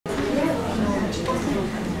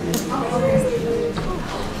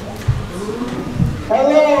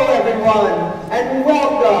Hello, everyone, and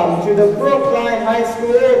welcome to the Brookline High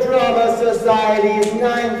School Drama Society's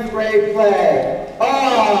 9th grade play,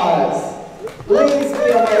 Oz. Please be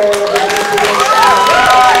aware that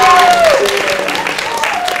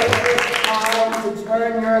it's time to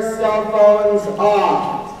turn your cell phones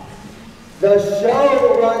off. The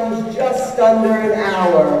show runs just under an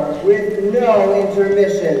hour with no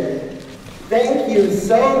intermission. Thank you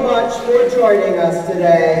so much for joining us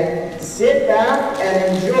today. Sit back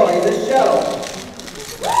and enjoy the show.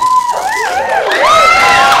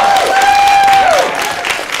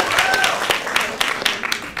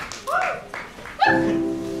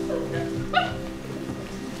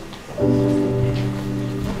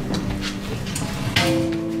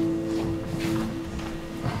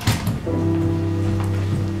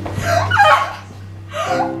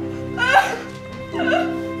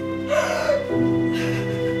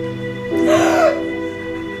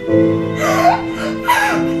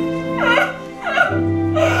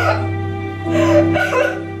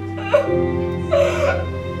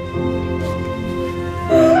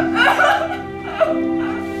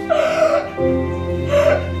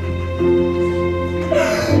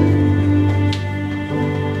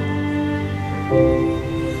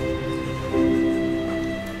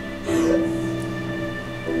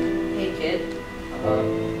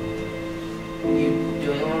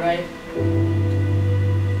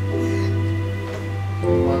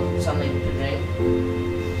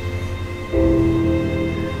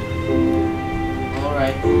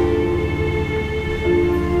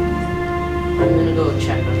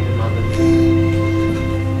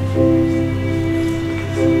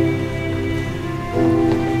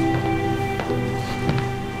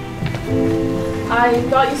 I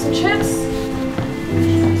got you some chips.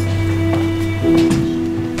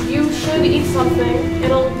 You should eat something.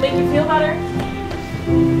 It'll make you feel better.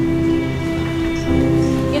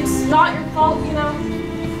 It's not your fault, you know.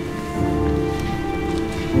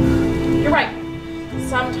 You're right.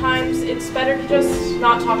 Sometimes it's better to just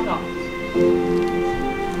not talk at all.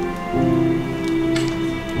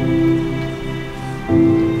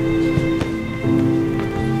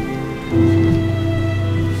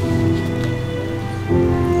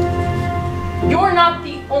 You're not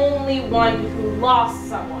the only one who lost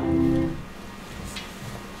someone.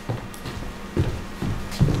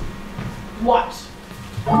 What?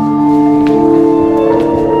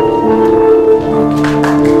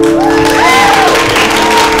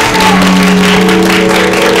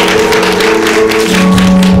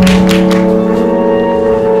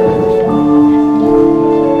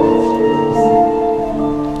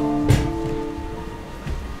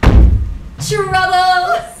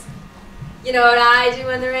 Troubles! You know what I do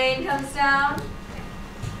when the rain comes down?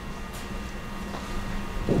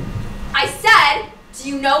 I said, do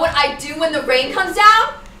you know what I do when the rain comes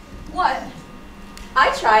down? What?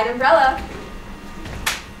 I try an umbrella.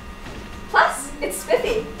 Plus, it's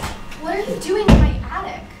spiffy. What are you doing in my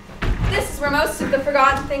attic? This is where most of the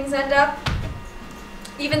forgotten things end up.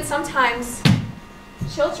 Even sometimes,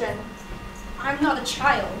 children. I'm not a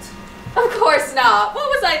child. Of course not. What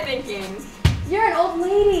was I thinking? You're an old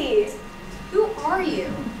lady. Who are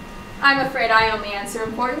you? I'm afraid I only answer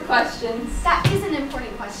important questions. That is an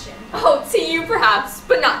important question. Oh, to you perhaps,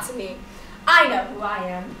 but not to me. I know who I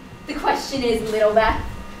am. The question is, Little Beth,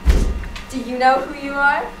 do you know who you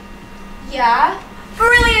are? Yeah?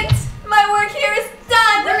 Brilliant! My work here is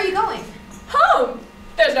done! Where are you going? Home!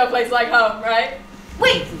 There's no place like home, right?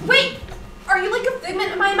 Wait! Are you like a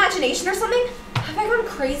figment of my imagination or something? Have I gone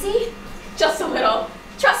crazy? Just a little.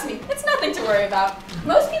 Trust me, it's nothing to worry about.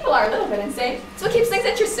 Most people are a little bit insane. It's what keeps things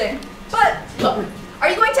interesting. But, look, are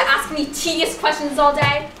you going to ask me tedious questions all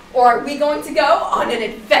day? Or are we going to go on an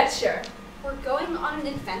adventure? We're going on an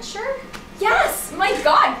adventure? Yes! My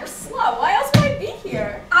God, you're slow. Why else would I be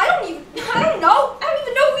here? I don't even know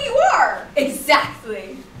who you are!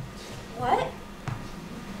 Exactly. What?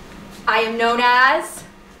 I am known as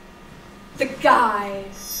the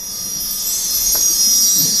Guide.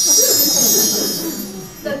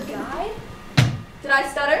 The guide? Did I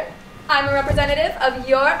stutter? I'm a representative of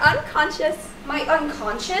your unconscious. My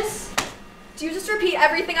unconscious? Do you just repeat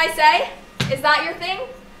everything I say? Is that your thing?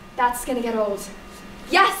 That's gonna get old.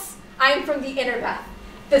 Yes, I am from the inner Beth,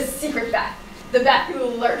 the secret Beth, the Beth who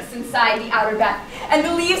lurks inside the outer Beth, and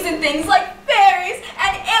believes in things like fairies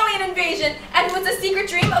and alien invasion, and who has a secret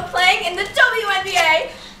dream of playing in the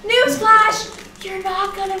WNBA. Newsflash, you're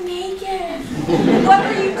not gonna make it. What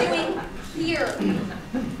are you doing here?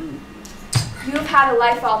 You have had a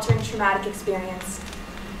life-altering traumatic experience,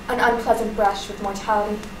 an unpleasant brush with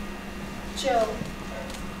mortality. Joe,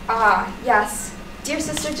 Ah, yes. Dear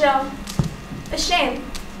Sister Jill, a shame.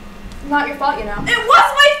 Not your fault, you know. It was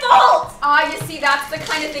my fault! Ah, you see, that's the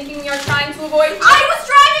kind of thinking you're trying to avoid. I was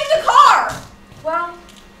driving the car! Well,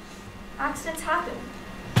 accidents happen.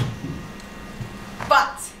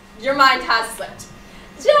 But your mind has slipped.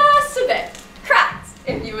 Just a bit. Cracked,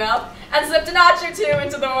 if you will. And slipped a notch or two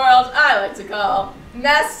into the world I like to call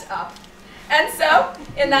messed up. And so,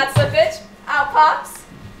 in that slippage, out pops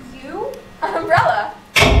You? an umbrella.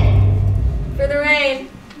 For the rain.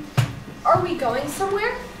 Are we going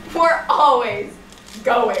somewhere? We're always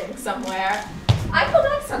going somewhere. I'd pull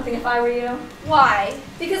back something if I were you. Why?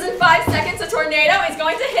 Because in 5 seconds, a tornado is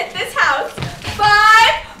going to hit this house. 5,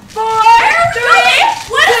 4, 3,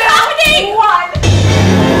 What is happening? 1.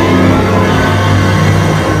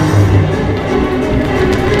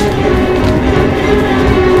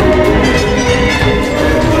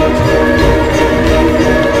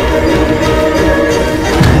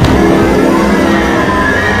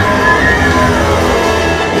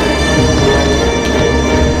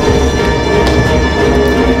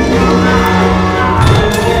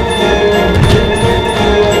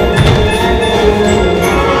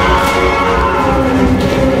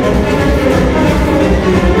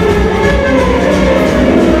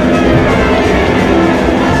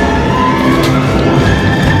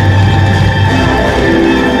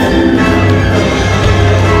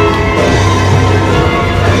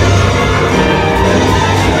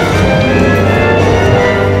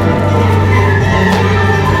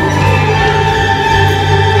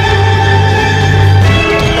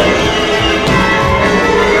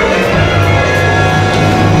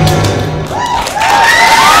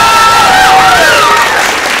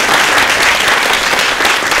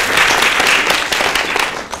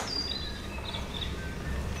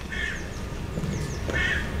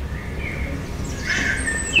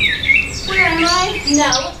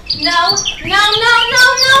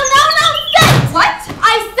 Sit! What?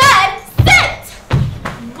 I said sit!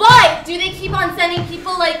 Why do they keep on sending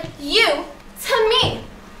people like you to me?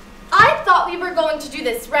 I thought we were going to do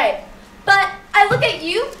this right, but I look at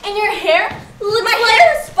you and your hair looks My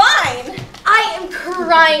hair is fine! I am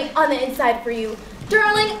crying on the inside for you.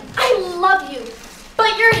 Darling, I love you,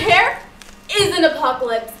 but your hair is an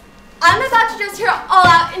apocalypse. I'm about to just tear it all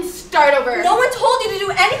out and start over. No one told you to do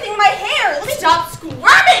anything with my hair. Stop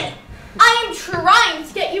squirming! I am trying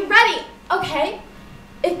to get you ready, okay?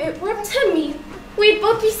 If it were up to me, we'd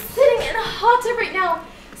both be sitting in a hot tub right now,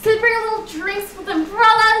 sipping our little drinks with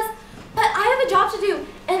umbrellas. But I have a job to do,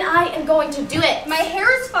 and I am going to do it. My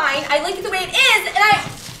hair is fine. I like it the way it is,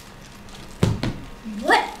 and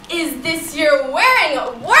What is this you're wearing?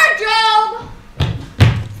 A wardrobe?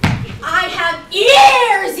 I have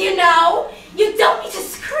ears, you know. You don't need to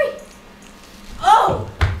scream. Oh,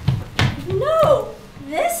 no.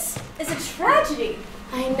 This is a tragedy.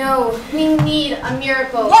 I know. We need a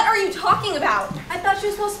miracle. What are you talking about? I thought she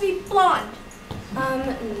was supposed to be blonde.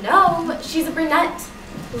 No. She's a brunette.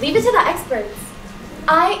 Leave it to the experts.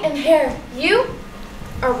 I am hair. You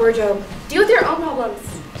are wardrobe. Deal with your own problems.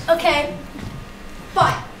 Okay.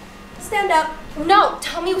 Fine. Stand up. No,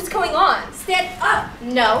 tell me what's going on. Stand up.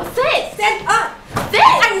 No, sit. Stand up. Sit.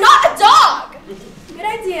 I'm not a dog. Good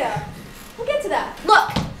idea. We'll get to that. Look,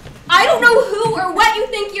 I don't know who or what you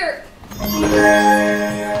think you're...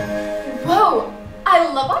 Whoa, I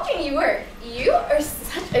love watching you work. You are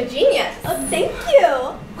such a genius. Oh, thank you.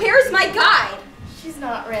 Where's my guide? She's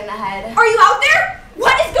not right ahead. Are you out there?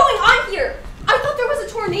 What is going on here? I thought there was a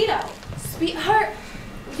tornado. Sweetheart,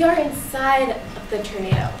 you're inside of the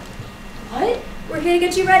tornado. What? We're here to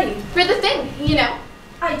get you ready. For the thing, you know.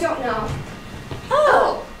 I don't know.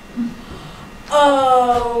 Oh.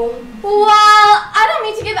 Oh. Well, I don't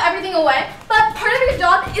mean to give everything away, but part of your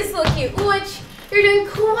job is to look cute, which you're doing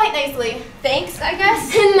quite nicely. Thanks, I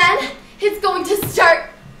guess. And then it's going to start.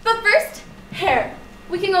 But first, hair.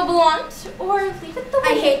 We can go blonde or leave it the way.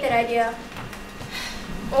 I hate that idea.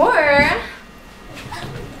 Or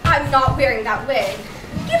I'm not wearing that wig.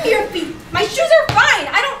 Give me your feet. My shoes are fine.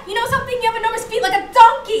 You know something? You have enormous feet like a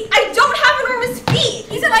donkey. I don't have enormous feet.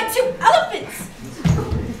 These are like 2 elephants.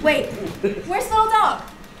 Wait, where's the little dog?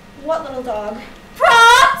 What little dog?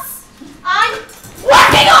 Props! I'm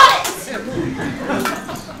working on it!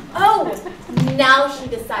 Oh, now she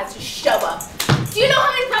decides to show up. Do you know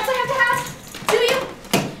how many props I have to have? Do you?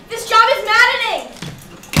 This job is maddening.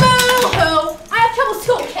 Boo-hoo. I have troubles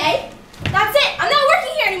too, okay? That's it. I'm not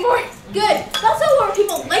working here anymore. Good. That's no more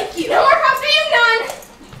people like you. No more props for you, none.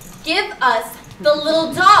 Give us the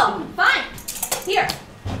little dog. Fine. Here.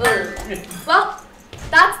 Well,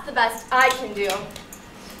 that's the best I can do.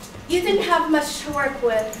 You didn't have much to work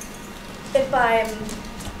with, if I'm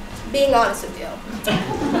being honest with you.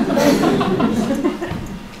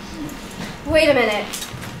 Wait a minute.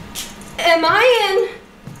 Am I in...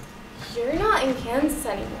 You're not in Kansas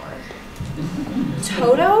anymore.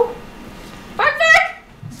 Toto? Bark, bark!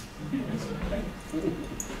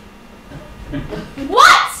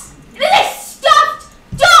 What? It is a stuffed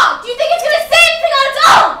dog! Do you think it's gonna say anything on its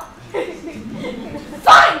own?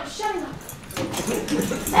 Fine! Shut it up.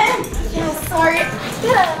 Yeah, sorry.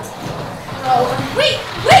 Oh, wait!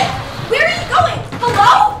 Where are you going?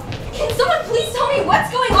 Hello? Can someone please tell me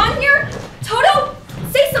what's going on here? Toto,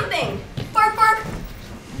 say something. Bark, bark.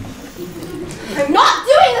 I'm not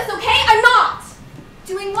doing this, okay? I'm not.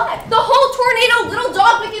 Doing what? The whole tornado little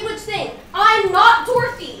dog wicked witch thing. I'm not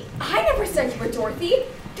Dorothy. I never said you were Dorothy.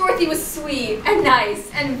 Dorothy was sweet and nice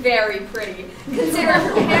and very pretty. Considering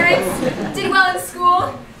her parents did well in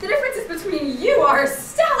school, the differences between you are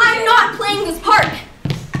astounding. I'm not playing this part.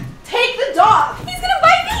 Take the dog. He's gonna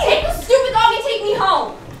bite me. Take the stupid dog and take me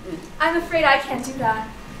home. I'm afraid I can't do that.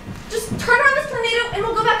 Just turn around this tornado and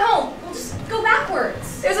we'll go back home. We'll just go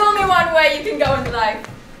backwards. There's only one way you can go in life.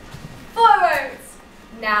 Forwards.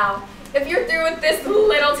 Now, if you're through with this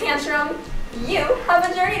little tantrum, you have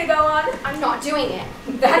a journey to go on. I'm not doing it.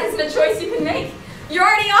 That isn't a choice you can make. You're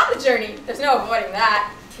already on the journey. There's no avoiding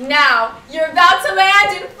that. Now, you're about to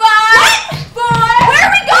land in 5, 4, Where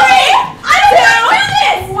are we going? I don't want to do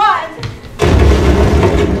this!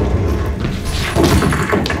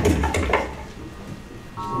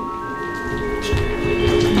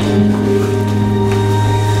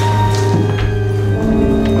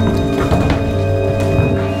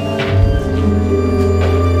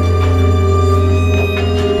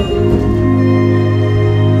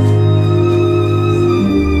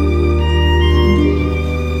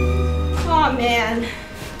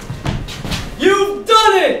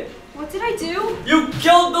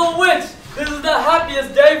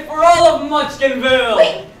 'All of Munchkinville!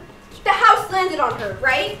 Wait! The house landed on her,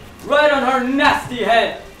 right? Right on her nasty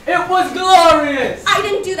head! It was glorious! I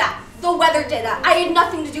didn't do that. The weather did that. I had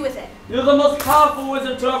nothing to do with it. You're the most powerful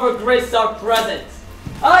wizard to ever grace our presence.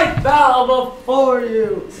 I bow before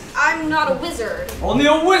you. I'm not a wizard. Only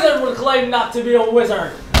a wizard would claim not to be a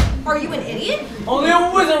wizard. Are you an idiot? Only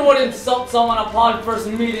a wizard would insult someone upon first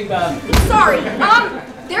meeting them. Sorry.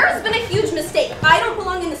 There has been a huge mistake. I don't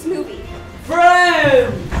belong in this movie.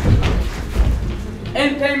 Friends!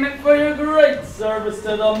 In payment for your great service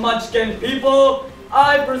to the Munchkin people,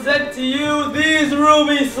 I present to you these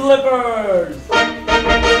ruby slippers,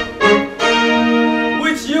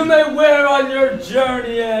 which you may wear on your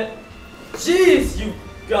journey at... Jeez, you've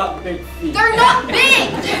got big feet. They're not big!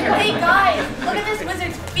 Hey guys, look at this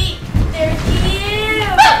wizard's feet. They're huge.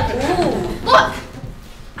 Ooh, look!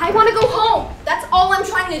 I want to go home. That's all I'm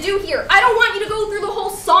trying to do here. I don't want you to go through the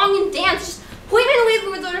whole song and dance. Just point me in the way of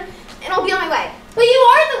the wizard, and I'll be on my way. But you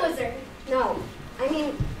are the wizard. No, I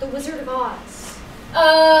mean the Wizard of Oz.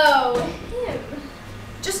 Oh, him.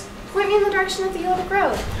 Just point me in the direction of the Yellow Brick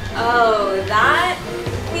Road. Oh, that?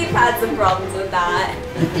 We've had some problems with that.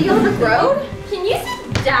 The Yellow Brick Road? Can you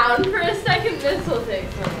sit down for a second? This will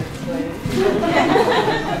take some explaining.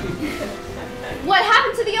 What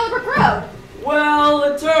happened to the Yellow Brick Road? Well,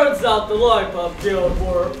 it turns out the Lollipop Guild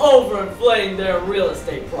were overinflating their real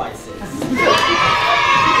estate prices.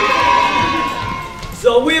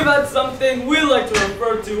 So we've had something we like to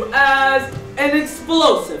refer to as an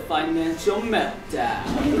explosive financial meltdown.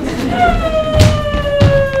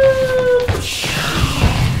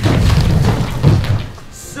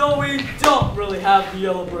 So we don't really have the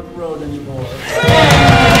Yellow Brick Road anymore.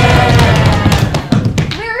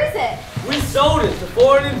 Where is it? We sold it to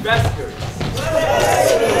foreign investors.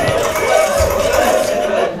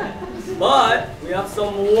 But we have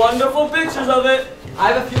some wonderful pictures of it.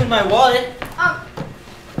 I have a few in my wallet.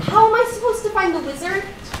 How am I supposed to find the wizard?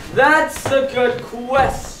 That's a good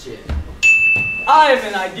question. I have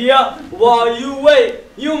an idea. While you wait,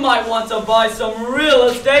 you might want to buy some real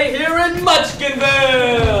estate here in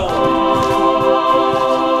Munchkinville.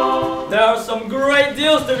 There are some great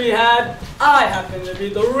deals to be had. I happen to be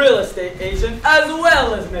the real estate agent as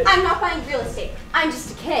well as Mitch. I'm not buying real estate. I'm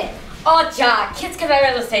just a kid. Oh, Jack, kids can buy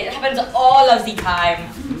real estate. It happens all of the time.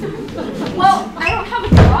 Well, I don't have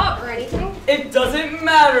a job or anything. It doesn't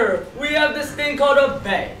matter. We have this thing called a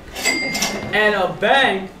bank. And a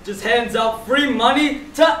bank just hands out free money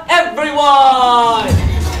to everyone.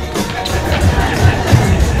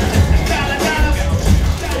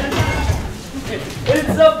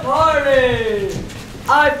 It's a party.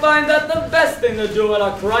 I find that the best thing to do in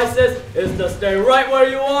a crisis is to stay right where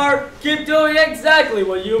you are, keep doing exactly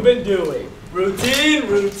what you've been doing. Routine,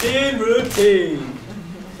 routine, routine.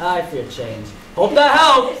 I fear change. Hope that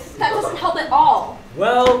helps. That doesn't help at all.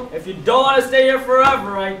 Well, if you don't want to stay here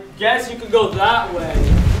forever, I guess you could go that way.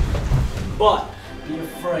 But be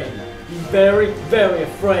afraid. Be very, very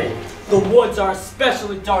afraid. The woods are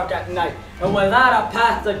especially dark at night, and without a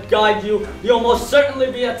path to guide you, you'll most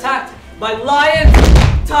certainly be attacked by lions,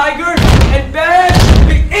 tigers, and bears.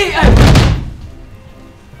 Be eaten.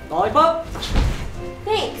 Lollipop?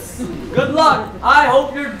 Thanks. Good luck. I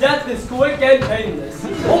hope your death is quick and painless.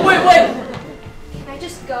 Oh, wait. Can I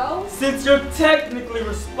just go? Since you're technically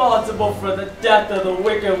responsible for the death of the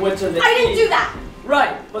Wicked Witch of the East. I didn't do that.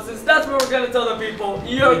 Right, but since that's what we're going to tell the people,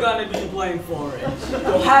 you're going to be blamed for it.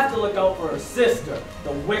 You'll have to look out for her sister,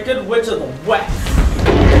 the Wicked Witch of the West.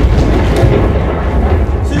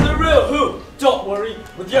 She's a real hoot. Don't worry,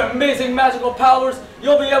 with your amazing magical powers,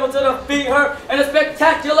 you'll be able to defeat her in a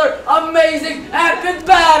spectacular, amazing, epic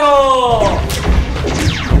battle!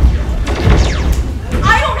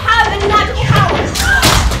 I don't have any magical powers!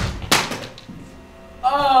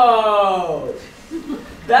 Oh,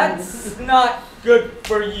 that's not good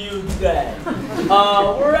for you then.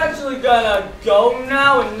 We're actually gonna go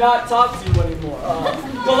now and not talk to you anymore.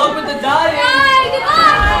 Good luck with the diet! Bye!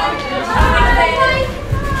 Goodbye! Bye!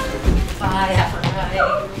 Bye, have a night.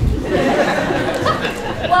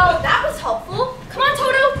 Well, that was helpful. Come on,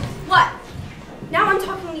 Toto. What? Now I'm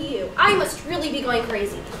talking to you. I must really be going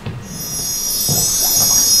crazy.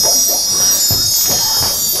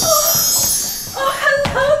 Oh,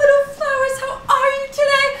 hello, little flowers. How are you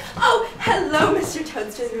today? Oh, hello, Mr.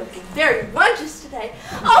 Toadstool. You're looking very wondrous today.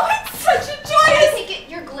 Oh, it's such a joy. I take it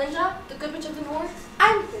you're Glinda, the Good Witch of the North?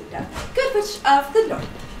 I'm Glinda, Good Witch of the North.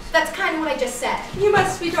 That's kind of what I just said. You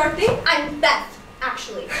must be Dorothy. I'm Beth,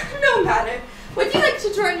 actually. No matter. Would you like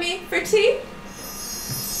to join me for tea?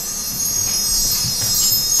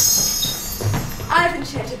 I've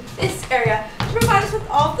enchanted this area to provide us with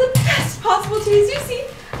all the best possible teas. You see,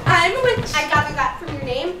 I'm a witch. I gather that from your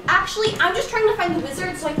name. Actually, I'm just trying to find the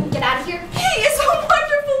wizard so I can get out of here. He is a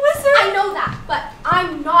wonderful wizard. I know that, but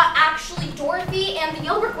I'm not actually Dorothy, and the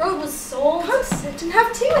Yellow Brick Road was sold. Come sit and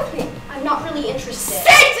have tea with me. I'm not really interested.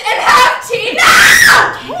 Sit and have tea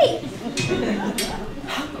now! Okay.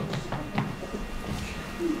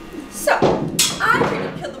 So, I'm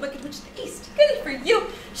here to kill the Wicked Witch of the East. Goody for you.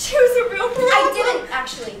 She was a real problem. I didn't,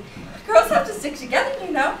 actually. Girls have to stick together,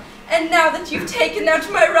 you know. And now that you've taken out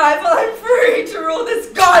my rival, I'm free to rule this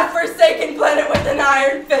godforsaken planet with an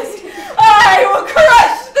iron fist. I will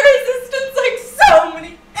crush the resistance like so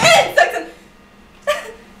many insects and...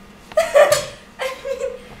 I mean,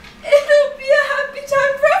 it'll be a happy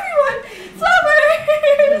time for everyone.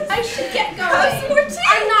 Flowers! I should get going. Have some more tea.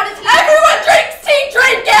 I'm not a tea. Everyone drinks tea,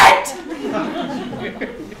 drink it!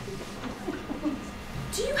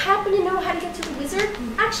 Do you happen to know how to get to the wizard,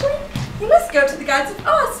 actually? You must go to the Guides of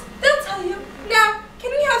Oz. They'll tell you. Now,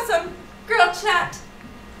 can we have some girl chat?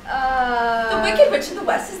 The Wicked Witch of the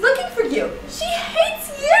West is looking for you. She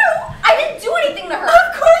hates you. I didn't do anything to her.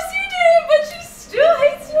 Of course you didn't, but she still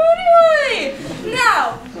hates you anyway.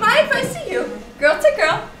 Now, my advice to you, girl to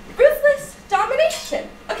girl, ruthless domination,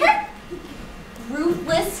 okay?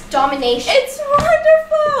 Ruthless domination. It's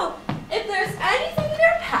wonderful. If there's anything in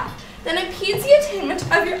your path that impedes the attainment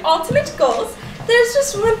of your ultimate goals, there's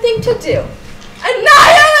just one thing to do.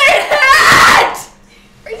 Annihilate it!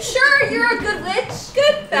 Are you sure you're a good witch?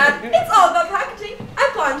 Good, bad. It's all about packaging.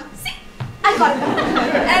 I'm blonde. See? I got it.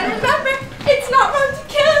 And remember, it's not wrong to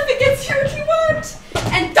kill if it gets you what you want.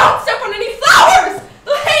 And don't step on any flowers!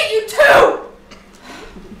 They'll hate you too!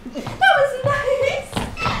 That was nice.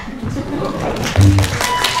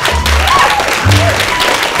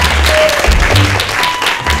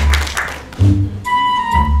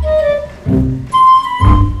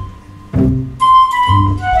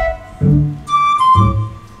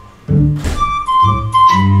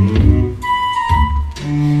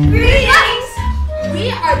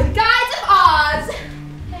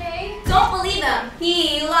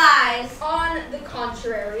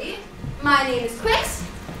 Contrary, my name is Quix,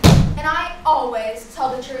 and I always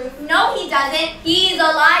tell the truth. No, he doesn't. He's a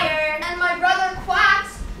liar. And my brother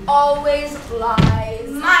Quax always lies.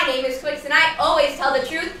 My name is Quix, and I always tell the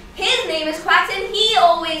truth. His name is Quax, and he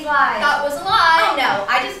always lies. That was a lie. Oh no,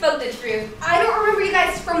 I just spoke the truth. I don't remember you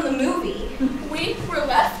guys from the movie. We were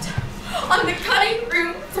left on the cutting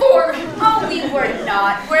room floor. Oh, we were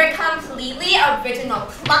not. We're a completely original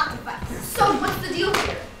plot device. So what's the deal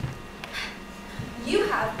here? You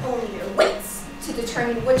have only your wits to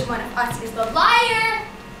determine which one of us is the liar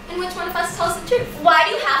and which one of us tells the truth. Why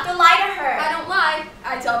do you have to lie to her? I don't lie,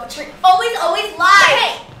 I tell the truth. Always lie.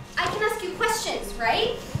 Hey, I can ask you questions,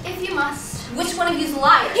 right? If you must. Which one of you's a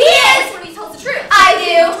liar? He is! Which one of you tells the That's true. I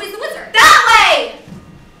do. Who is the wizard? That way!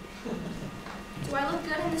 Do I look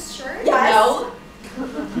good in this shirt? Yes. No.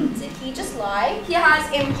 Did he just lie? He has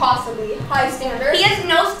impossibly high standards. He has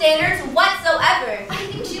no standards whatsoever. I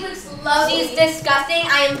think she looks lovely. She's disgusting.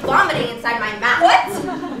 I am vomiting inside my mouth.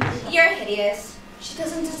 What? You're hideous. She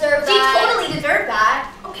doesn't deserve She that. totally deserved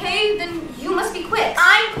that. Okay, then you must be quick.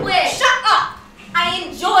 I'm quick. Shut up. I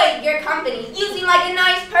enjoy your company. You seem like a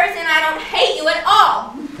nice person. I don't hate you at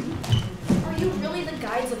all. Are you really the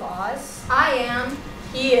Guides of Oz? I am.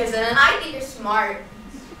 He isn't. I think you're smart.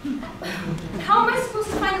 How am I supposed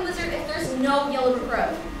to find the wizard if there's no yellow brick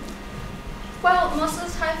road? Well, most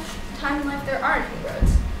of the time in life there aren't any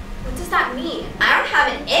roads. What does that mean? I don't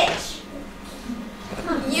have an itch.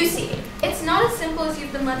 You see, it's not as simple as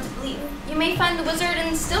you've been led to believe. You may find the wizard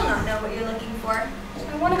and still not know what you're looking for.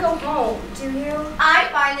 I want to go home. Do you? I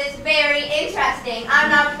find this very interesting. I'm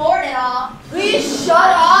not bored at all. Please shut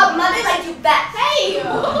up. Mother likes you best. Hey!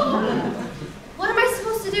 What am I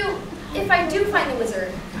supposed to do if I do find the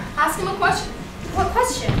wizard? Ask him a question. What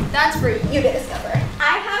question? That's for you to discover.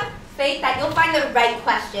 I have faith that you'll find the right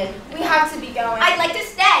question. We have to be going. I'd like to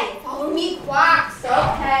stay. Follow me, Quacks.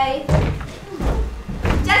 Okay.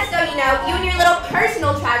 Just so you know, you and your little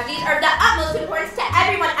personal tragedies are of the utmost importance to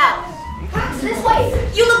everyone else. Quacks, this way.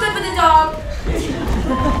 You look good with a dog.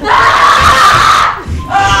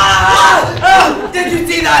 Did you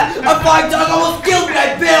see that? A flying dog almost killed me.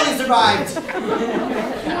 I barely survived.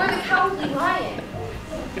 You're the cowardly lion.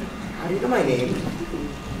 How do you know my name?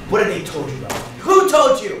 What have they told you about? Who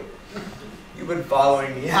told you? You've been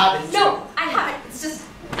following me, haven't you? No, I haven't. It's just,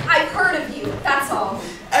 I've heard of you. That's all.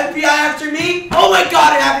 FBI after me? Oh my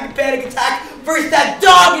god, I'm having a panic attack. First that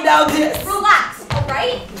dog and now this. Relax, all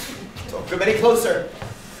right? Don't come any closer.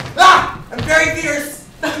 Ah! I'm very fierce.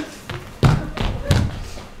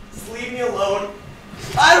 Just leave me alone.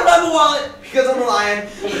 I don't have a wallet because I'm a lion.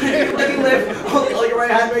 Let me live. I'll tell you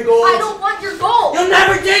right hand my gold. I don't want your gold. You'll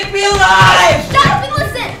never take me alive! Shut up and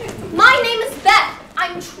listen! My name is Beth.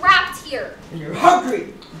 I'm trapped here. And you're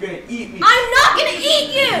hungry. You're gonna eat me. I'm not gonna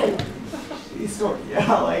eat you! Please don't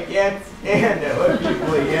yell. I can't stand it when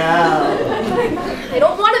people yell. I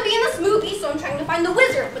don't want to be in this movie, so I'm trying to find the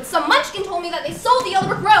wizard. But some munchkin told me that they sold the Yellow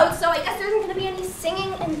Brick Road, so I guess there isn't going to be any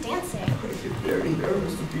singing and dancing. I get very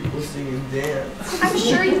nervous when people sing and dance. I'm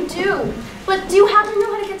sure you do. But do you happen to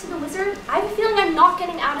know how to get to the wizard? I have a feeling I'm not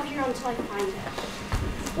getting out of here until I find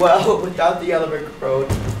it. Well, without the Yellow Brick Road,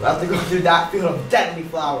 we'll have to go through that field of deadly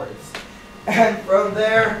flowers. And from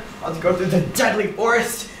there, I'll have to go through the deadly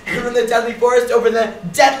forest, and from the deadly forest over the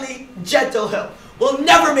deadly gentle hill. We'll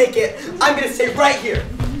never make it. I'm gonna stay right here.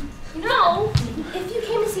 You know, if you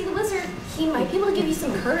came to see the wizard, he might be able to give you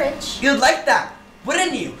some courage. You'd like that,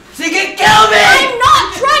 wouldn't you? So you can kill me! I'm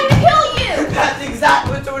not trying to kill you! That's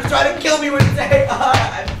exactly what someone's trying to kill me would say.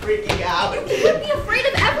 I'm freaking out. You would be afraid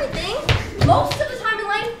of everything. Most of the time in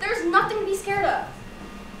life, there's nothing to be scared of.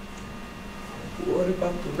 What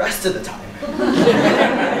about the rest of the time?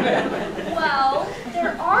 Well,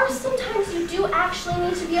 there are some times you do actually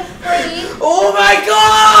need to be afraid. Oh my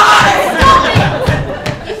god! Stop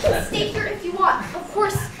it! You can stay here if you want. Of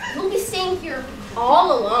course, you'll be staying here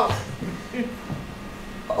all alone.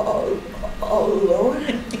 All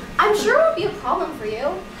alone? I'm sure it won't be a problem for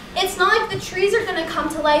you. It's not like the trees are gonna come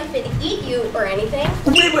to life and eat you or anything.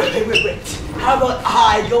 Wait. How about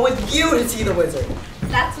I go with you to see the wizard?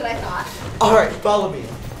 That's what I thought. Alright, follow me.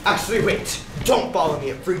 Actually, wait. Don't follow me.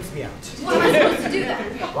 It freaks me out. What am I supposed to do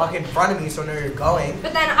then? Walk in front of me so I know where you're going.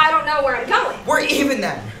 But then I don't know where I'm going. We're even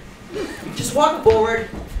then. Just walk forward.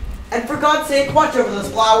 And for God's sake, watch over those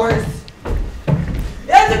flowers.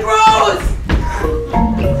 And the grows!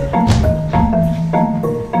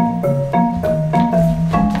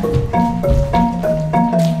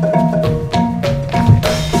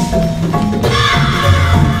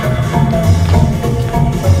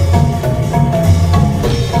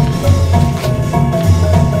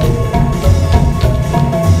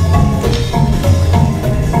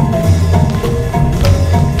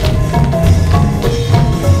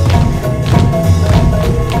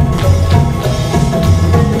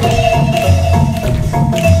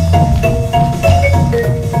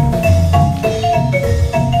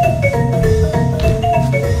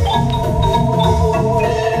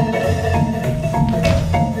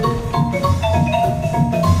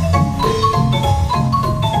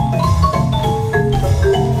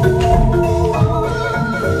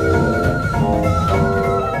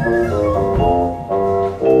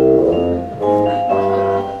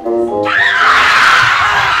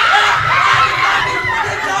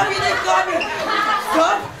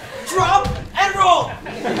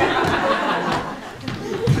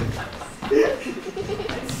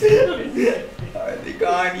 Are they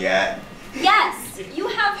gone yet? Yes, you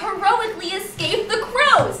have heroically escaped the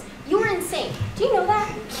crows. You were insane. Do you know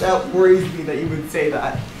that? That worries me that you would say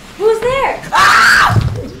that. Who's there? Ah!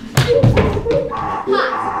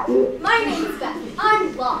 Hi, my name is Beth.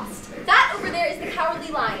 I'm lost. That over there is the Cowardly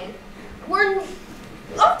Lion. We're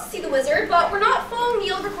off to see the wizard, but we're not following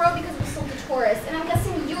the Elder Crow because we sold the tourist, and I'm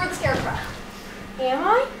guessing you're the Scarecrow. Am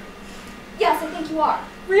I? Yes, I think you are.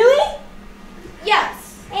 Really? Yes.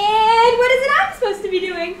 And what is it I'm supposed to be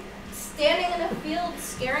doing? Standing in a field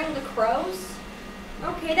scaring the crows?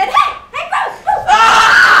 Okay, then hey! Hey, crows!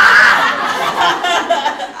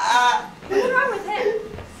 What's wrong with him?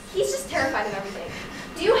 He's just terrified of everything.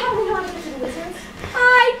 Do you happen to know anything to the wizards?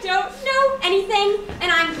 I don't know anything, and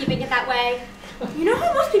I'm keeping it that way. You know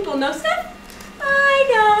how most people know stuff? I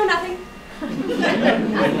know nothing.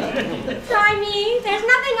 Try me. There's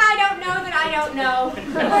nothing I don't know that I don't know.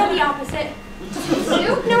 Or the opposite.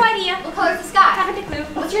 You? No idea. What color's the sky? Haven't a clue.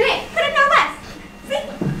 What's your name? Couldn't know less. See?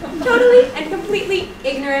 Totally and completely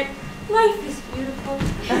ignorant. Life is beautiful.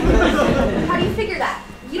 How do you figure that?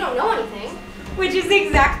 You don't know anything. Which is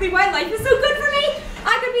exactly why life is so good for me.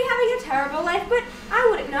 I could be having a terrible life, but I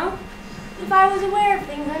wouldn't know. If I was aware of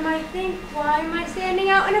things, I might think, why am I standing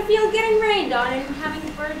out in a field getting rained on and having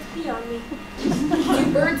birds pee on me?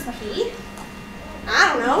 Do birds pee? I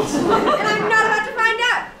don't know. And I'm not about to find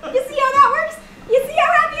out. You see how that works? You see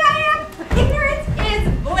how happy I am? Ignorance is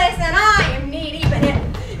bliss, and I am knee-deep in it.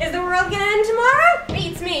 Is the world gonna end tomorrow?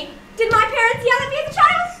 Beats me. Did my parents yell at me as a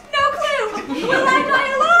child? No clue. Will I die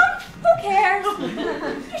alone? Who cares?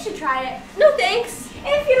 You should try it. No thanks.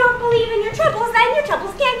 If you don't believe in your troubles, then your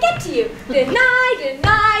troubles can't get to you. Deny,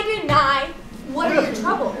 deny, deny. What are your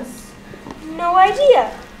troubles? No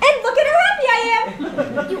idea. And look at how happy I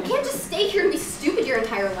am. You can't just stay here and be stupid your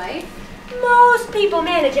entire life. Most people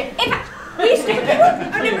manage it. In fact, we stupid people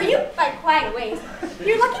outnumber you by quite a ways.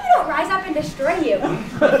 You're lucky we don't rise up and destroy you.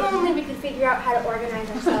 If only we could figure out how to organize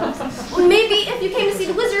ourselves. Well, maybe if you came to see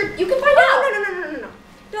the wizard, you could find out. No.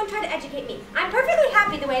 Don't try to educate me. I'm perfectly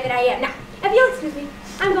happy the way that I am. Now, if you'll excuse me,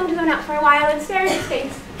 I'm going to go out for a while and stare at his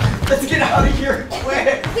face. Let's get out of here,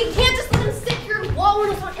 quick! We can't just let him sit here and wallow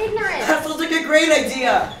in his own ignorance. That sounds like a great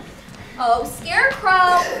idea! Oh,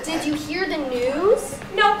 Scarecrow, did you hear the news?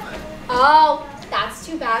 Nope. Oh, that's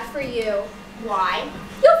too bad for you. Why?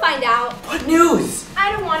 You'll find out. What news?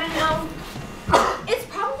 I don't want to know. It's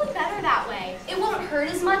probably better that way. It won't hurt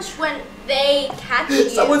as much when they catch you.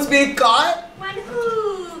 Someone's being caught? When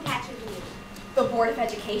who catches you? The Board of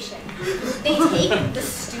Education. They take the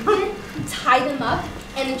student, tie them up,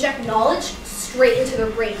 and inject knowledge straight into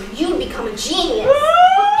their brain. You become a genius.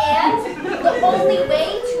 And the only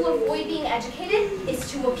way to avoid being educated is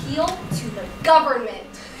to appeal to the government.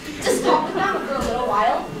 Just talk with them for a little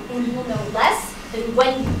while, and you will know less than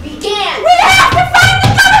when you began. We have to find the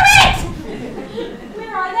government!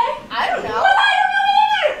 Where are they? I don't know. Well, I don't know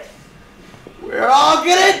either! We're all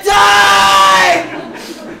gonna die!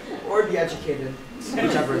 Or be educated,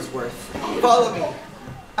 whichever is worse. Follow me.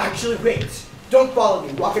 Actually, wait. Don't follow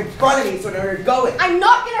me. Walk in front of me so I know where you're going. I'm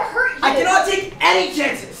not gonna hurt you. I cannot take any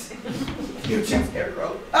chances. You too,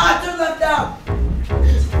 Scarecrow. Turn left out.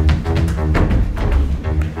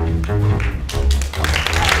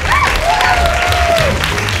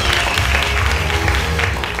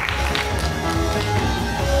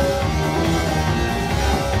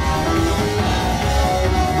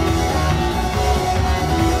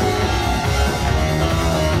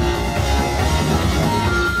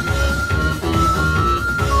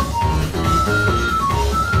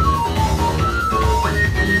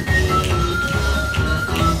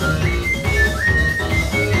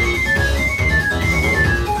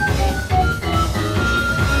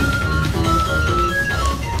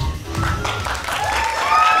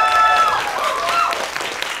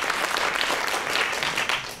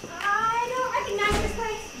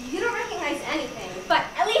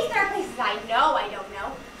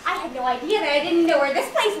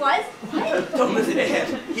 Don't listen to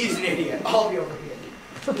him. He's an idiot. I'll be over here.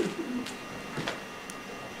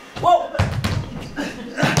 Whoa! What is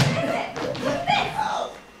it? What's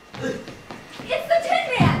this? It's the Tin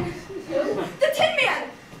Man! The Tin Man!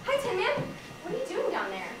 Hi, Tin Man. What are you doing down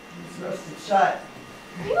there? He's rusted shut.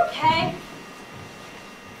 Are you okay?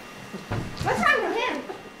 What's wrong with him?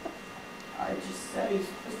 I just said he's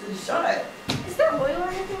rusted shut. Is there oil or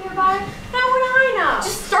anything nearby? How would I know?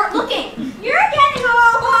 Just start looking. You're getting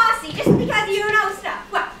all bossy just because you know stuff.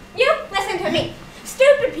 Well, you listen to me.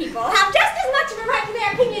 Stupid people have just as much of a right to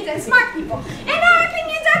their opinions as smart people. And our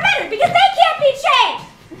opinions are better because they can't be changed.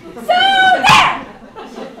 So there!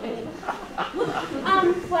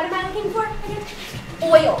 What am I looking for again?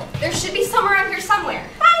 Oil. oil. There should be some around here somewhere.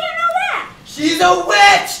 How do you know that? She's a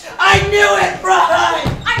witch! I knew it, Brian!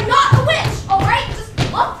 I'm not a witch, all right? Just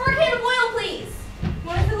look for a can of oil, please.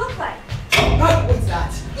 What does it look like? What's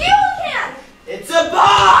that? You can. It's a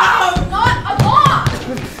bomb! Not a bomb.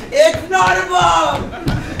 It's not a bomb!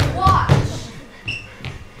 Watch.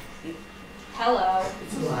 Hello.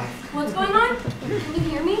 It's alive. What's going on? Can you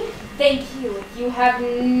hear me? Thank you. You have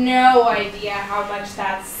no idea how much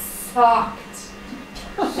that sucked.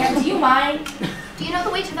 Now, do you mind? Do you know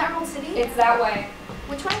the way to the Emerald City? It's that way.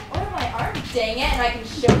 Which way? Oil my arm, dang it, and I can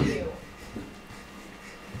show you.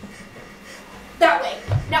 That way.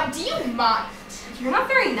 Now, do you mind? You're not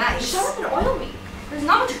very nice. Shut up and oil me. There's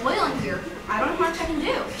not much oil in here. I don't know how much I can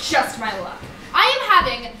do. Just my luck. I am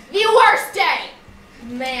having the worst day.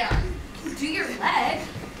 Man. Do your leg.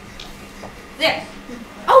 There.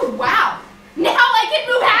 Oh, wow. Now I can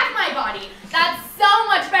move half my body. That's so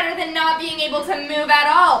much better than not being able to move at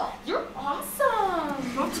all. You're awesome.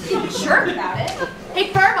 You don't have to be a jerk about it.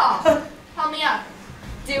 Hey, Furball, help me up.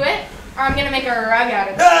 Do it, or I'm gonna make a rug out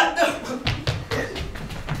of it.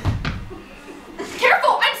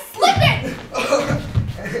 Careful, I'm slipping!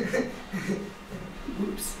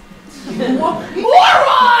 Oops.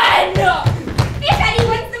 Moron! If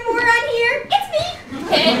anyone's the moron here, it's me.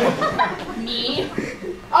 Pick me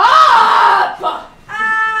up!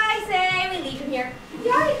 I say we leave him here. He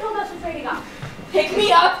already told us which way to go. Pick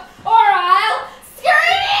me up, or I'll scream!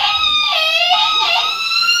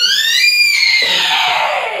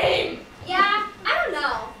 Yeah, I don't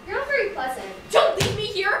know. You're not very pleasant. Don't leave me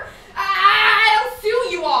here. I'll sue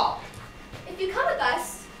you all. If you come with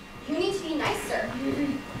us, you need to be nicer.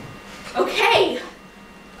 Okay.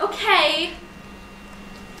 Okay.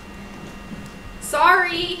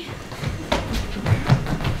 Sorry.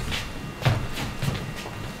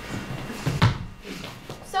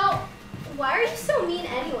 So, why are you so mean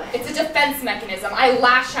anyway? It's a defense mechanism. I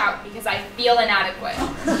lash out because I feel inadequate.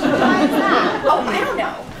 Why is that? Oh, I don't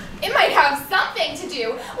know. It might have something to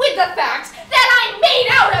do with the fact that I'm made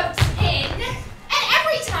out of tin. And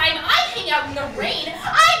every time I hang out in the rain,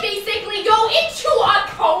 I basically go into a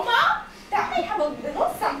coma. That might have a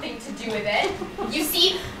little something to do with it. You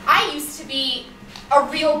see, I used to be a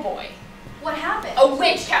real boy. What happened? A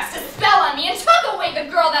witch cast a spell on me and took away the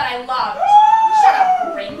girl that I loved. Shut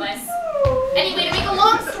up, brainless. Anyway, to make a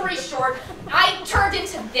long story short, I turned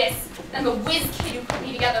into this, and the whiz kid who put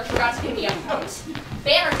me together forgot to give me a vote.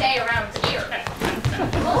 Banner day around here.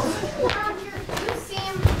 Most people around here do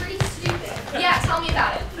seem pretty stupid. Yeah, tell me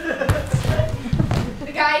about it.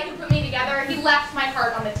 The guy who put me together, he left my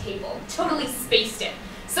heart on the table. Totally spaced it.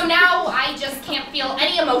 So now I just can't feel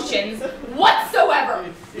any emotions whatsoever.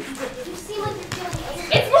 You seem like you're feeling angry.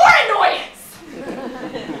 It's more annoyance!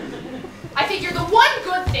 I figure the one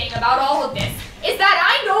good thing about all of this is that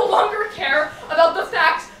I no longer care about the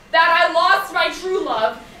fact that I lost my true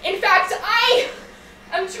love. In fact, I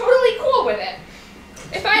am totally cool with it.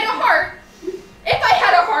 If I had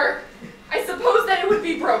a heart, I suppose that it would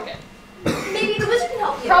be broken. Maybe the wizard can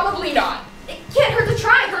help you. Probably not. It can't hurt to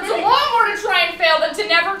try. There's a lot more to try and fail than to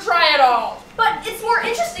never try at all. But it's more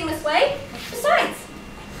interesting this way. Besides,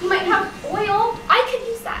 you might have oil. I could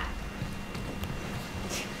use that.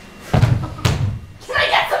 Can I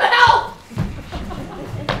get some help?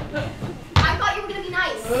 I thought you were going to be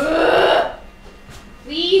nice.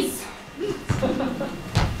 Please.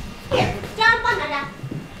 Here, jump on that.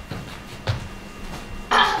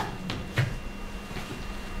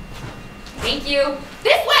 Thank you.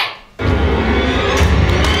 This way!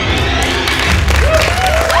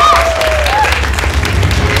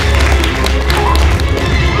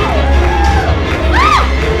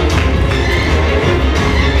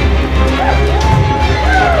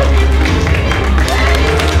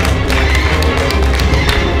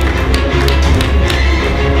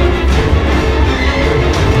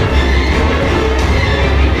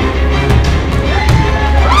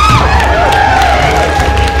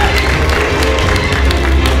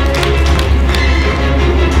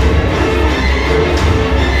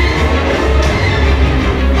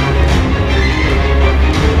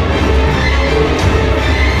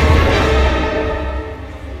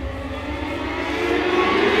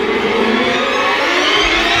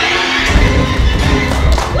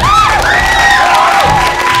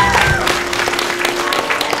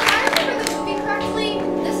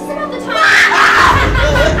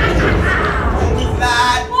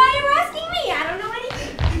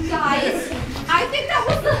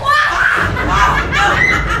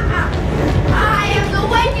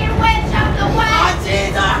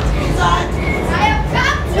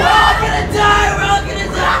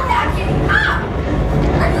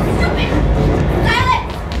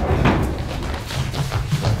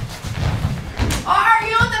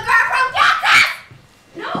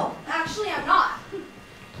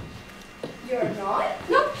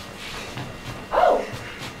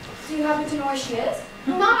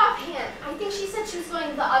 think she said she was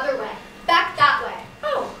going the other way. Back that way.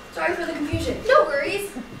 Oh, sorry for the confusion. No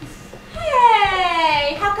worries.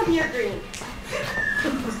 Hey, how come you're green?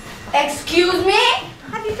 Excuse me?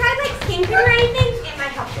 Have you tried like skincare or anything? It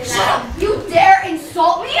might help you Shut out. up! You dare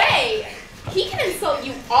insult me? Hey, he can insult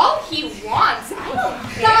you all he wants. I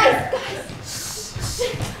don't care.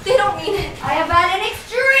 Guys, they don't mean it. I have had an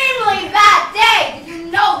extremely bad day. Did you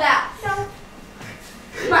know that? No.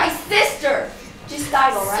 My sister just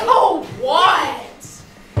died, all right? So what?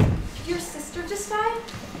 Your sister just died?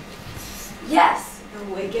 Yes, the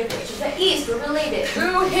wicked witch of the east were related.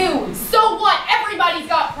 Boo-hoo. So what? Everybody's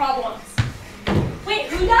got problems. Wait,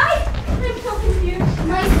 who died? I'm so confused.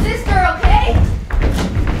 My sister, okay?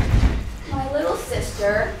 My little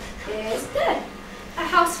sister is dead. A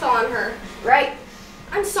house fell on her. Right?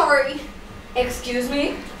 I'm sorry. Excuse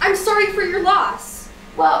me? I'm sorry for your loss.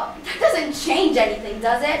 Well, that doesn't change anything,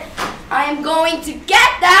 does it? I am going to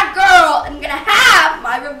get that girl. I'm gonna have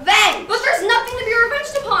my revenge. But there's nothing to be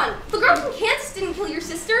revenged upon. The girl from Kansas didn't kill your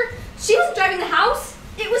sister. She wasn't driving the house.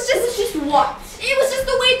 It was just what? It was just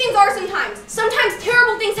the way things are sometimes. Sometimes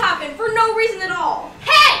terrible things happen for no reason at all.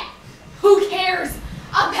 Hey! Who cares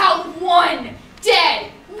about one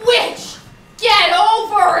dead witch? Get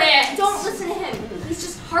over it! Don't listen to him. He's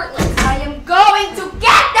just heartless. I am going to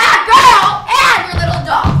get that girl and your little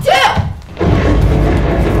dog too.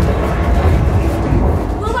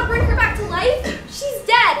 Will that bring her back to life? She's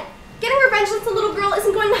dead. Getting revenge against the little girl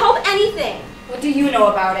isn't going to help anything. What do you know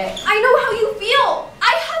about it? I know how you feel.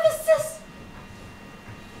 I have a sister.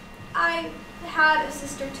 I had a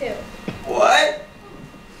sister too. What?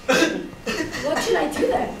 What should I do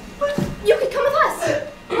then? You could come with us.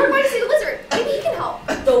 We're going to see the wizard. Maybe he can help.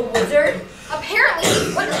 The wizard? Apparently,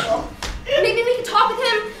 he's wonderful. Maybe we could talk with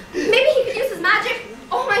him. Maybe he could use his magic.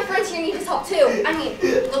 All my friends here need his help too. I mean,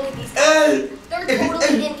 look at these guys. They're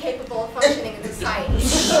totally incapable of functioning in society.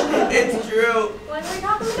 It's true. What are we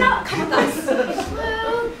talking about? Come with us.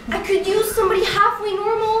 Well, I could use somebody halfway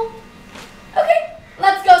normal. Okay,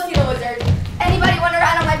 let's go see the wizard. Anybody want to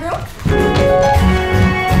ride on my broom?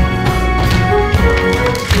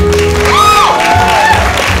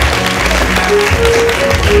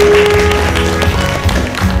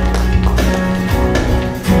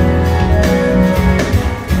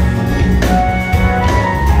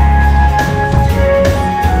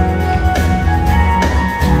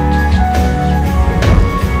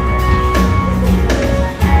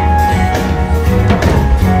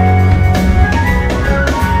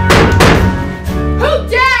 Who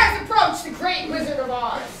dares approach the great Wizard of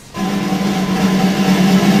Oz?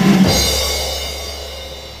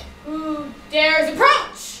 Who dares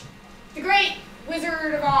approach the great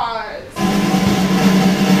Wizard of Oz?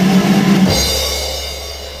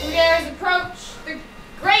 Who dares approach the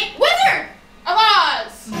great Wizard of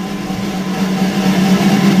Oz?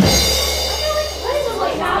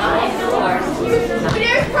 Who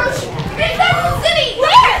dares approach the Emerald City?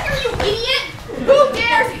 Where? Are you idiot? Who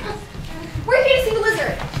dares? We're here to see the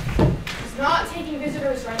wizard. He's not taking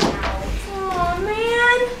visitors right now. Oh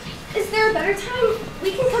man. Is there a better time?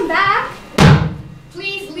 We can come back.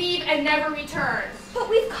 Please leave and never return. But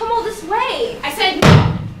we've come all this way. I said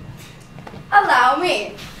no. Allow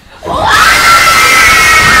me.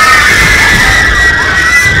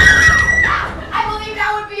 I believe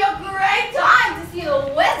that would be a great time to see the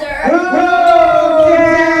wizard.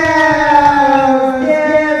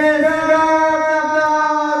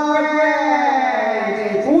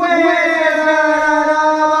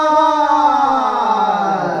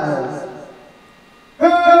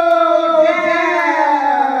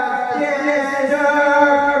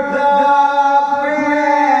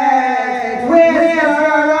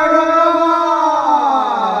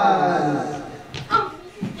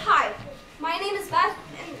 Hi. My name is Beth,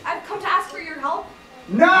 and I've come to ask for your help.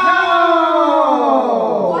 No!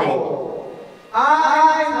 What?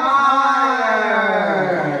 I'm hired.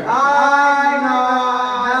 I'm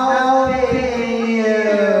not helping you.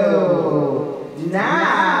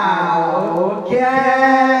 Now get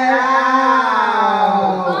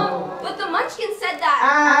out. But the Munchkin said that.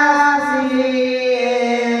 Ask me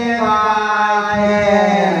if I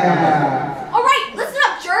care. All right, listen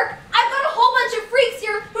up, jerk. I've got a whole bunch of freaks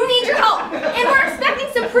here who need your help, and we're expecting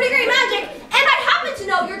some pretty great magic. And I happen to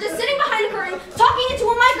know you're just sitting behind a curtain talking into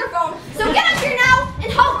a microphone. So get up here now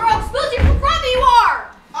and help, or I'll expose you for brother you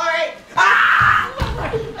are. All right.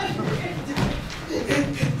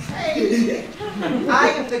 I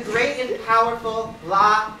am the great and powerful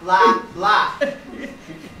blah blah blah.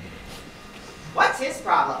 What's his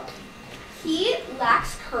problem? He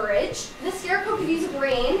lacks courage. The scarecrow could use a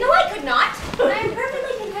brain. No, I could not. I am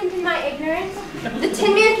perfectly content happened in my ignorance? The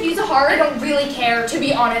Tin Man could use a heart. I don't really care, to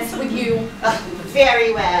be honest with you.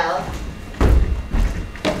 Very well.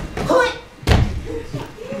 Put.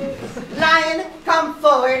 Lion, come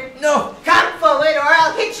forward. No. Come forward or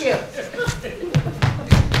I'll hit you.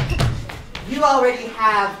 You already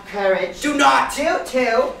have courage. Do not.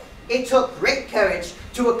 Two. It took great courage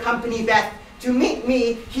to accompany Beth to meet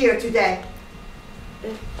me here today.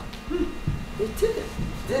 It didn't.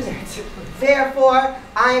 Therefore,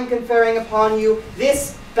 I am conferring upon you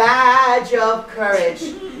this badge of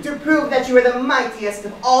courage to prove that you are the mightiest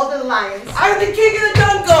of all the lions. I'm the king of the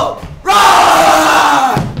jungle.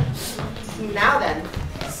 Roar! Now then,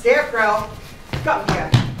 Scarecrow, come here.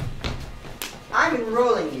 I'm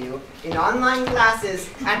enrolling you in online classes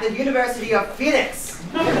at the University of Phoenix.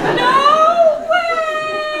 No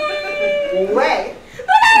way! Way? But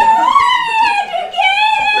I wanted to get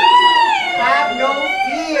it!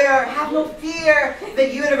 Have no fear. The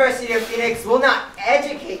University of Phoenix will not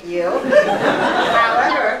educate you.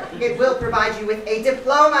 However, it will provide you with a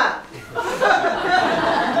diploma.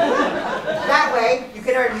 That way, you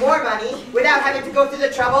can earn more money without having to go through the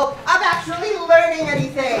trouble of actually learning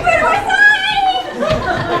anything. Where do I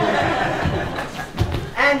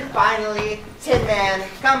sign? And finally, Tin Man,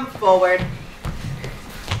 come forward.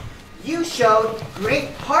 You showed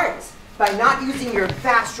great heart by not using your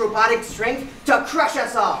vast robotic strength to crush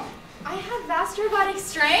us all. I have vast robotic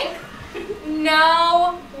strength?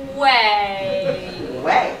 No way.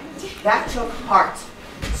 Way? That took heart.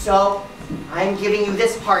 So, I'm giving you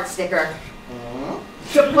this heart sticker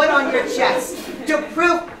to put on your chest to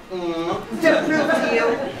prove to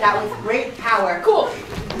you that with great power. Cool.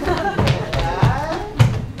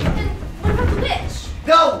 And what about the witch?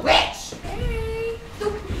 The witch! Hey.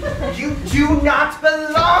 You do not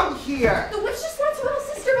belong here! The witch just wants her little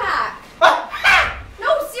sister back. Ha!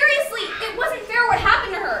 No, seriously, it wasn't fair what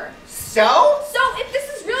happened to her. So? So if this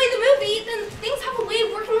is really the movie, then things have a way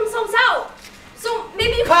of working themselves out. So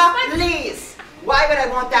maybe you can Please! Why would I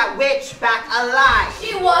want that witch back alive?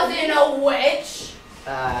 She wasn't a witch.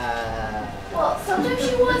 Well, sometimes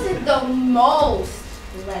she wasn't the most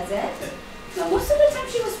pleasant. So most of the time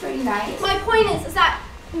she was pretty nice. My point is that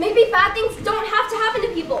maybe bad things don't have to happen to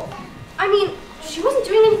people. I mean, she wasn't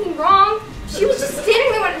doing anything wrong. She was just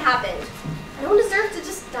standing there when it happened. I don't deserve to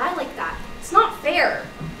just die like that. It's not fair.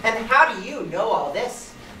 And how do you know all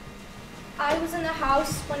this? I was in the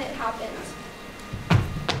house when it happened.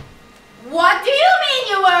 What do you mean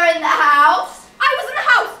you were in the house? I was in the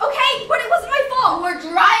house, okay? But it wasn't my fault. You were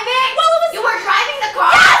driving? Well, it was... You were driving the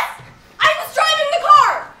car? Yes! I was driving the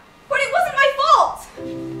car! But it wasn't my fault!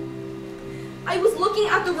 I was looking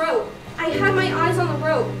at the road. I had my eyes on the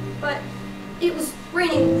road, but it was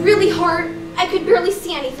raining really hard. I could barely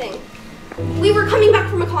see anything. We were coming back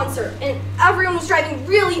from a concert, and everyone was driving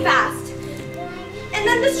really fast. And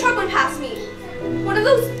then this truck went past me. One of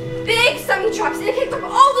those big semi-trucks, and it kicked up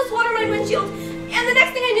all this water on my windshield. And the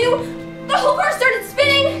next thing I knew, the whole car started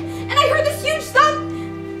spinning, and I heard this huge thump.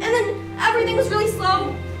 And then everything was really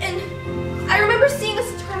slow, and I remember seeing us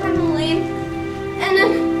turn around in the lane, and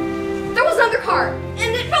then there was another car,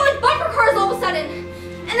 and it felt like bumper cars all of a sudden.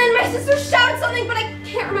 And then my sister shouted something, but I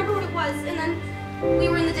can't remember what it was, and then we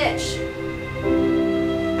were in the ditch.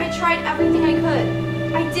 I tried everything I could.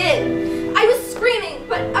 I did. I was screaming,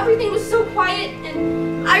 but everything was so quiet,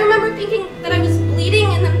 and I remember thinking that I was bleeding,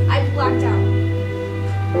 and then I blacked out.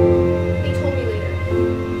 They told me later.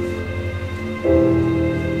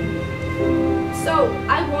 So,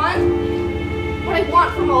 what I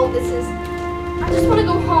want from all of this is, I just want to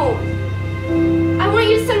go home. I want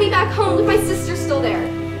you to send me back home with my sister still there.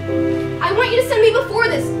 I want you to send me before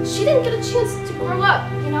this. She didn't get a chance to grow up,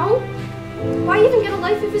 you know? Why even get a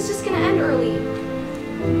life if it's just gonna end early?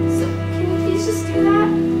 So, can you please just do that?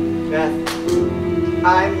 Beth,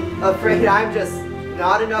 I'm afraid I'm just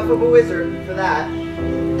not enough of a wizard for that.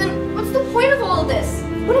 Then what's the point of all of this?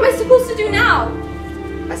 What am I supposed to do now?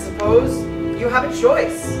 I suppose you have a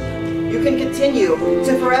choice. You can continue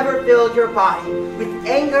to forever fill your body with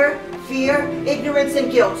anger, fear, ignorance,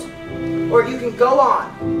 and guilt. Or you can go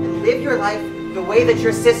on and live your life the way that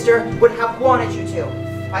your sister would have wanted you to,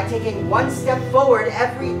 by taking one step forward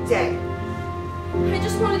every day. I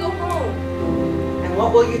just want to go home. And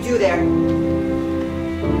what will you do there?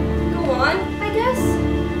 Go on, I guess.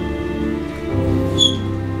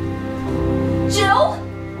 Jill?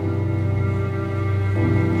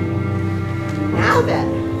 Now then,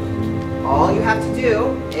 all you have to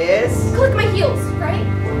do is... Click my heels, right?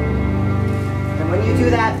 And when you do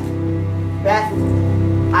that, Beth,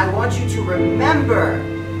 I want you to remember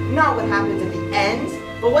not what happened at the end,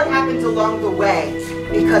 but what happened along the way.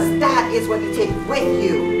 Because that is what you take with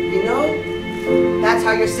you, you know? That's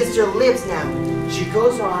how your sister lives now. She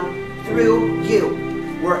goes on through you,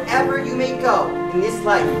 wherever you may go in this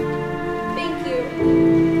life. Thank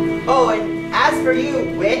you. Oh, and as for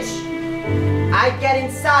you, witch, I'd get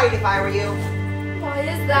inside if I were you. Why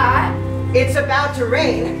is that? It's about to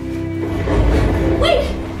rain. Wait!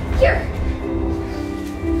 Here!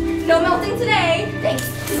 No melting today. Thanks.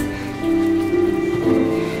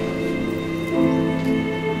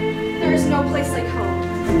 There is no place like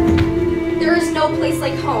home. There is no place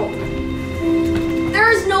like home.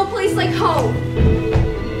 There is no place like home.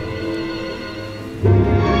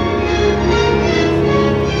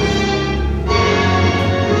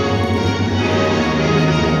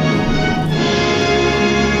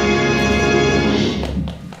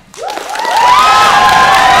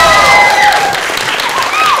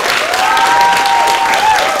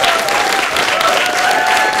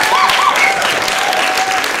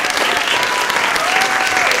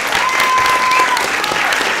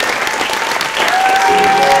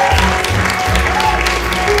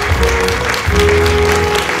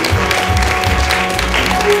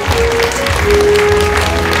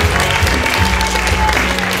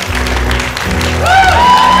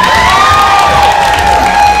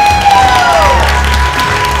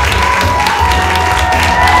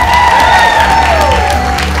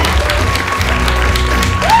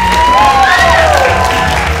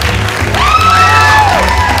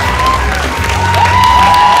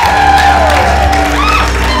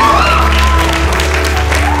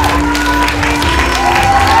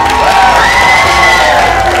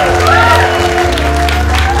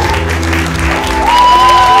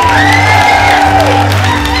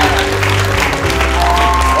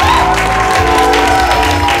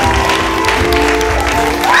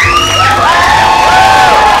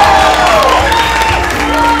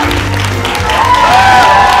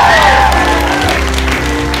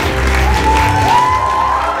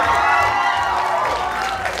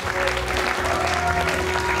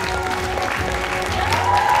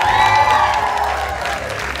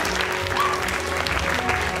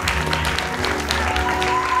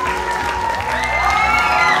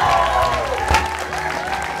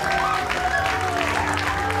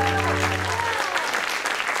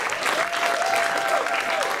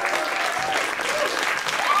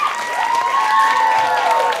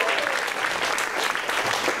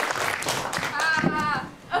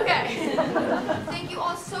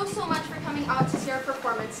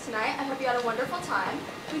 Tonight. I hope you had a wonderful time.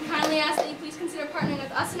 We kindly ask that you please consider partnering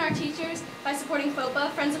with us and our teachers by supporting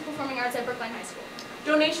FOPA, Friends of Performing Arts at Brookline High School.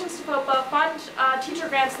 Donations to FOPA fund teacher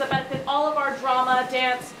grants that benefit all of our drama,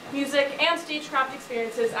 dance, music, and stagecraft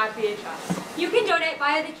experiences at BHS. You can donate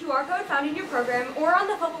via the QR code found in your program or on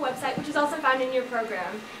the FOPA website, which is also found in your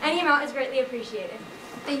program. Any amount is greatly appreciated.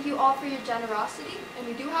 Thank you all for your generosity, and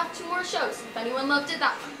we do have 2 more shows if anyone loved it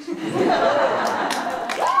that much.